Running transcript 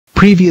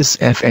Previous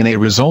FNA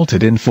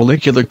resulted in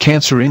follicular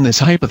cancer in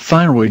this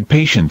hypothyroid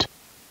patient.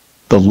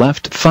 The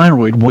left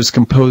thyroid was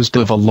composed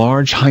of a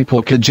large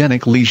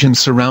hypoechogenic lesion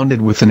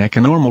surrounded with an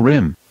echonormal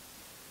rim.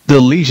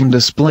 The lesion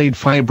displayed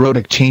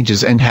fibrotic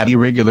changes and had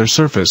irregular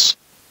surface.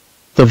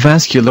 The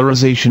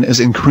vascularization is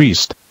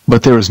increased,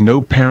 but there is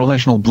no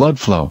perilesional blood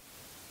flow.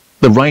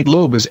 The right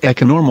lobe is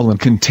echonormal and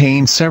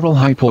contains several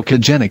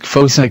hypoechogenic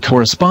foci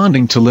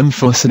corresponding to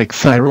lymphocytic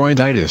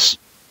thyroiditis.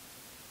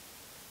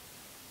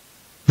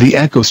 The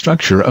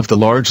echostructure of the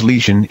large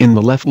lesion in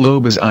the left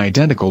lobe is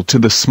identical to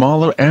the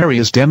smaller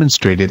areas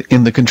demonstrated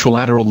in the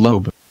contralateral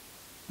lobe.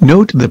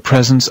 Note the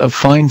presence of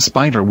fine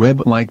spider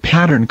web-like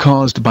pattern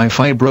caused by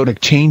fibrotic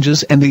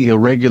changes and the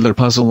irregular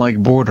puzzle-like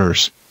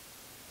borders.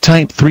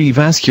 Type 3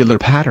 vascular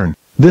pattern.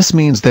 This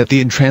means that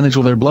the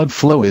intranuclear blood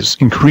flow is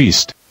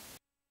increased.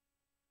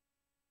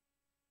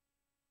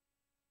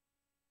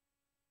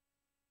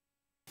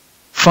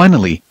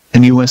 Finally,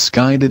 an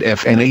US-guided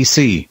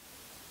FNAC.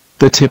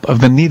 The tip of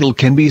the needle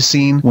can be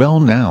seen well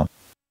now.